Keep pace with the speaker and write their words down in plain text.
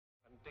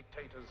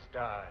Dictators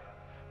die,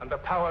 and the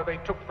power they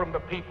took from the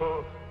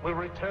people will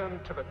return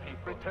to the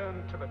people.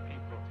 Return to the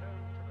people.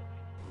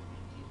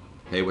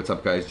 Hey, what's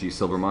up guys? G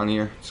Silvermon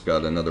here. Just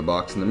got another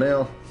box in the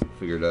mail.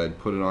 Figured I'd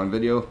put it on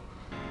video.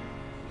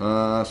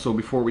 So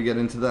before we get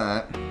into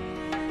that,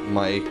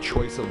 my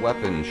choice of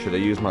weapon, should I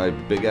use my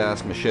big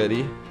ass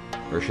machete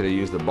or should I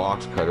use the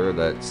box cutter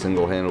that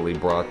single-handedly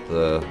brought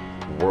the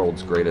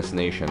world's greatest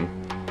nation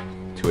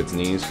to its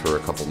knees for a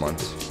couple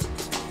months?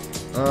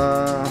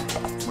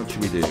 What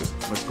should we do?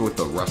 Let's go with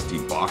the rusty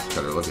box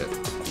cutter. Look at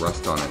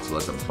rust on it, so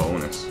that's a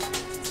bonus.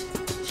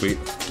 Sweet.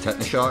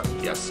 Tetanus shot?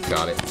 Yes,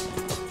 got it.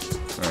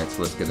 Alright,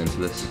 so let's get into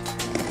this.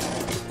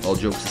 All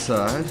jokes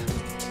aside,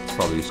 it's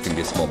probably just going to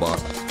be a small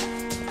box.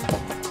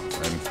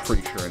 I'm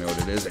pretty sure I know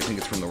what it is. I think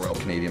it's from the Royal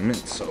Canadian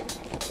Mint, so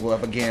we'll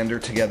have a gander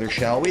together,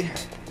 shall we?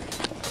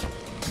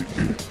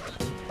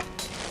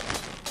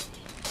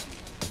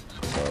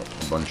 So,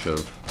 a bunch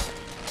of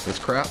this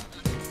crap,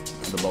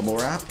 the bubble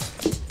wrap.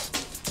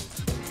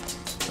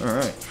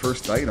 Alright,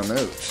 first item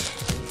out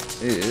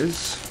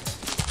is...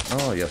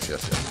 Oh, yes.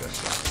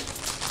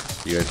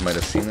 You guys might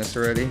have seen this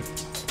already.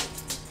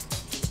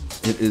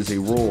 It is a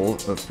roll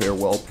of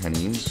farewell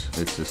pennies.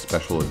 It's a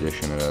special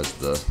edition. It has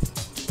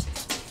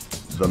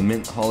the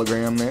mint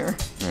hologram there,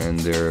 and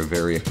they're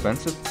very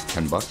expensive. It's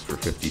 10 bucks for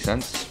 50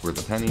 cents worth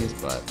of pennies,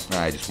 but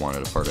I just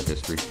wanted a part of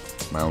history.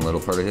 My own little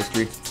part of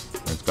history.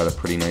 And it's got a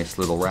pretty nice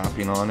little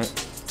wrapping on it.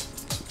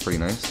 It's pretty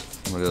nice.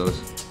 Look at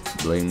those.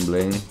 Bling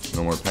bling.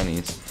 No more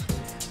pennies.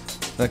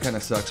 That kind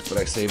of sucks, but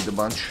I saved a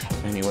bunch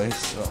anyways,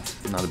 so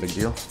not a big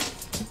deal.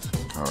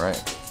 Alright,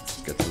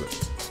 let's get to it.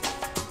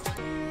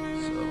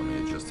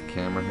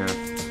 Camera here.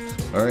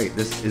 Alright,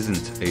 this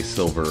isn't a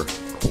silver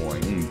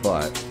coin,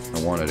 but I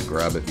wanted to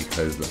grab it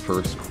because the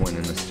first coin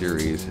in the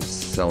series is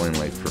selling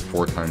like for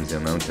 4 times the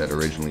amount that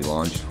originally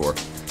launched for.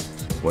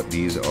 What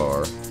these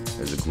are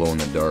is a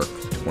glow-in-the-dark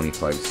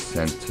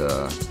 25-cent,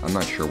 I'm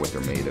not sure what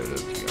they're made out of,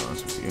 to be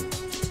honest with you.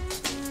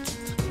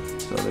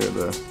 So there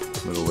the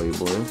little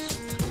label is.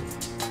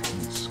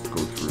 Let's go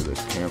through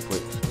this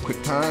pamphlet.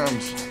 Quick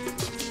times!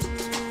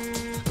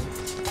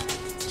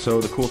 So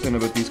the cool thing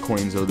about these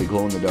coins, though, they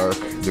glow in the dark.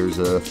 There's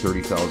a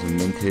 30,000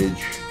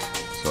 mintage,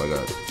 so I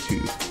got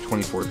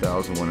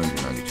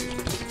 24,192.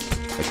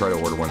 I tried to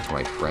order one for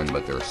my friend,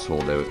 but they're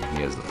sold out, and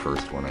he has the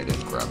first one. I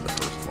didn't grab the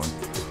first one,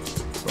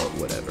 but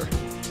whatever.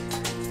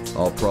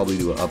 I'll probably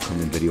do an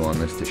upcoming video on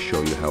this to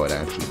show you how it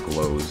actually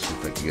glows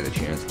if I can get a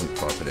chance. Let me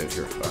pop it out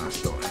here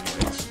fast, though.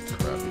 Anyways,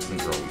 crap, these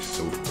things are always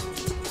so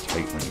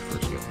tight when you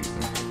first get these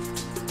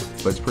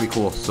things. But it's pretty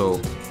cool.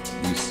 So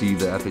you see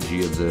the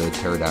effigy of the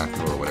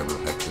pterodactyl, or whatever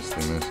the heck this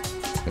thing is. I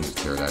think it's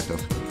pterodactyl.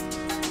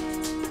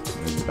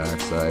 And the back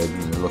side,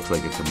 and it looks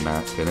like it's a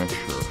matte finish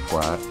or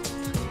flat.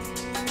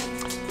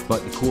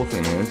 But the cool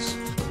thing is,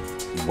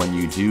 when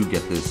you do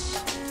get this,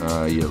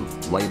 you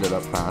light it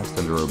up fast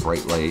under a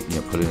bright light, and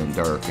you put it in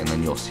dark, and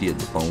then you'll see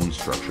its bone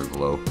structure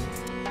glow.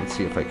 Let's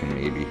see if I can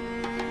maybe.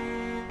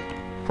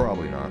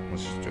 Probably not.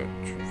 Let's just do it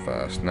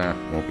fast. Nah,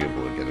 won't be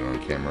able to get it on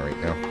camera right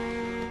now.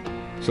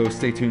 So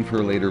stay tuned for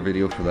a later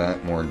video for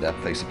that, more in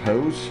depth I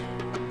suppose.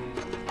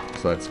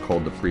 So that's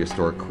called the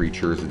Prehistoric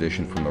Creatures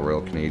edition from the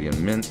Royal Canadian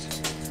Mint.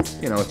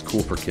 You know, it's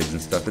cool for kids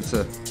and stuff. It's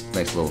a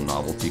nice little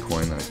novelty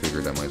coin that I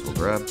figured I might as well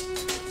grab.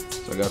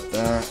 So I got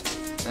that,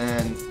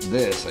 and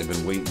this I've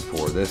been waiting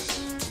for.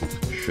 This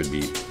should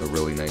be a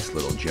really nice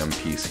little gem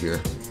piece here.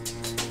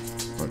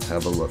 Let's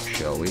have a look,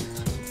 shall we?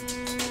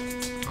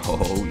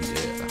 Oh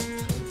yeah.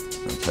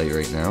 I'll tell you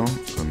right now,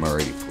 I'm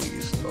already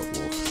pleased, but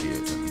we'll see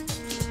it in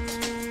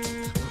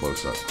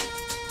close up.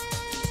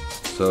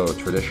 So,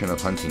 Tradition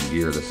of Hunting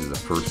Gear. This is the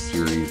first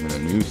series in a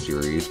new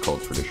series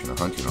called Tradition of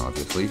Hunting,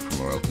 obviously, from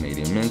Royal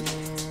Canadian Mint.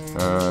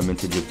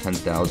 Mintage of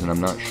 10,000. I'm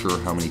not sure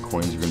how many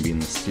coins are going to be in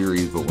the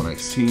series, but when I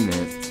seen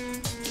it,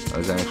 I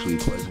was actually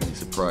pleasantly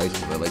surprised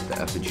because I like the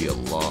effigy a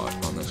lot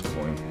on this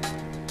coin.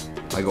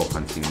 I go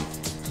hunting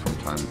from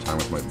time to time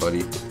with my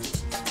buddy.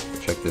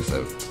 But check this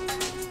out.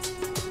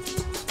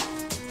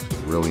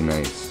 Really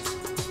nice.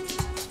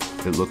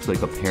 It looks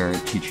like a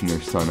parent teaching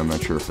their son, I'm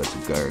not sure if that's a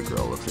guy or a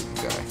girl, it looks like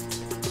a guy,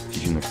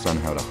 teaching their son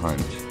how to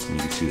hunt. And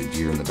you can see the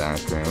deer in the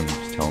background,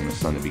 just telling the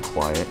son to be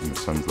quiet, and the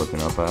son's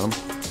looking up at him.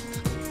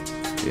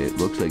 It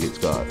looks like it's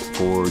got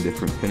 4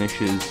 different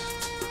finishes.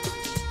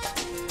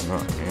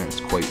 Oh man, it's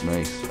quite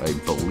nice. I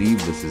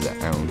believe this is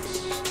an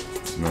ounce.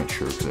 I'm not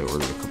sure because I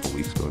ordered it a couple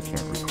weeks ago, I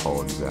can't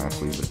recall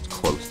exactly, but it's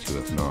close to,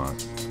 if not.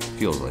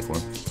 Feels like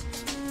one.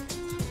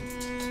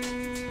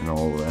 And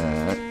all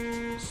that.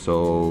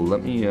 So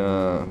let me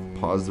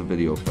pause the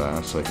video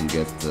fast so I can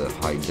get the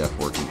high def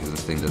working because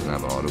this thing doesn't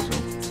have auto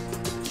zoom.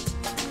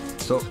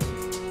 So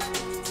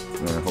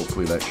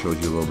hopefully that shows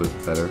you a little bit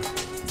better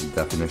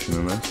definition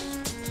in this.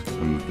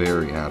 I'm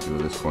very happy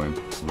with this coin.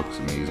 It looks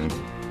amazing.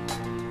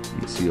 You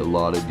can see a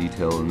lot of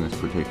detail in this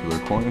particular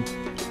coin.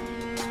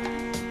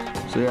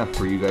 So yeah,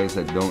 for you guys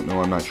that don't know,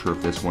 I'm not sure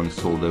if this one's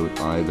sold out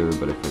either,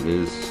 but if it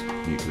is,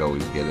 you could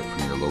always get it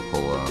from your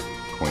local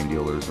coin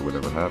dealers or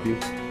whatever have you.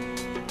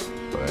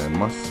 But I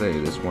must say,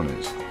 this one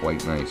is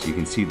quite nice. You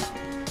can see,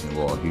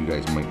 well, you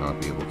guys might not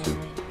be able to.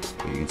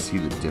 But you can see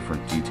the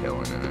different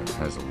detailing in it. It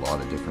has a lot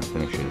of different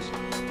finishes.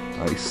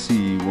 I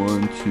see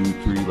 1, 2,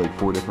 3, like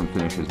 4 different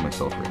finishes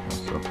myself right now.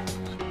 So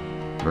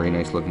very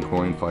nice looking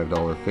coin,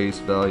 $5 face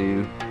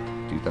value,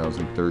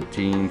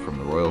 2013 from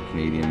the Royal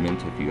Canadian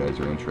Mint. If you guys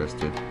are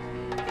interested,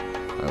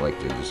 I like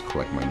to just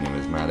collect my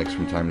numismatics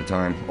from time to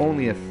time.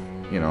 Only if,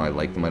 you know, I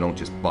like them. I don't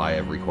just buy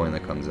every coin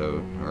that comes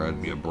out, or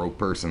I'd be a broke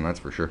person, that's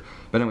for sure.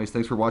 But anyways,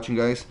 thanks for watching,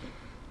 guys.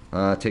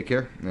 Take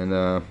care, and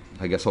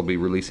I guess I'll be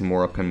releasing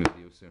more upcoming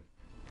videos.